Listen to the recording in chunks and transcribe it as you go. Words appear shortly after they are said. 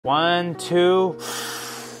1, 2,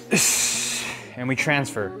 and we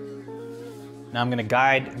transfer. Now I'm gonna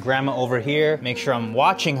guide grandma over here. Make sure I'm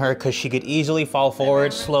watching her because she could easily fall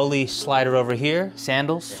forward. Slowly slide her over here.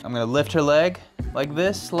 Sandals. I'm gonna lift her leg like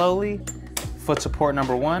this, slowly. Foot support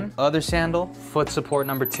number 1. Other sandal, foot support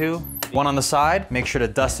number 2. One on the side. Make sure to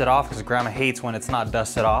dust it off because grandma hates when it's not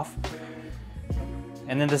dusted off.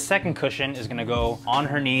 And then the second cushion is gonna go on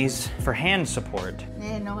her knees for hand support.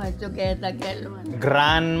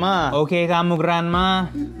 Grandma. Okay kamu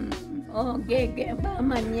grandma? Okay,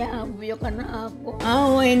 mamanya buyo ka na ako.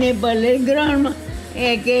 Ini balik grandma.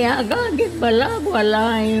 Kaya agagit balag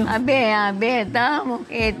wala yun. Abe,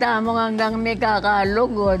 tamo hanggang may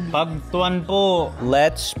kakalugod. Pagtuan po.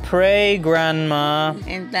 Let's pray, grandma.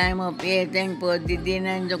 Hintay mo, piteng po,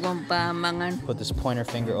 didinan nyo kong pamangan. Put this pointer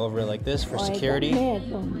finger over it like this for security.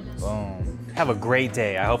 Boom. Have a great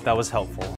day. I hope that was helpful.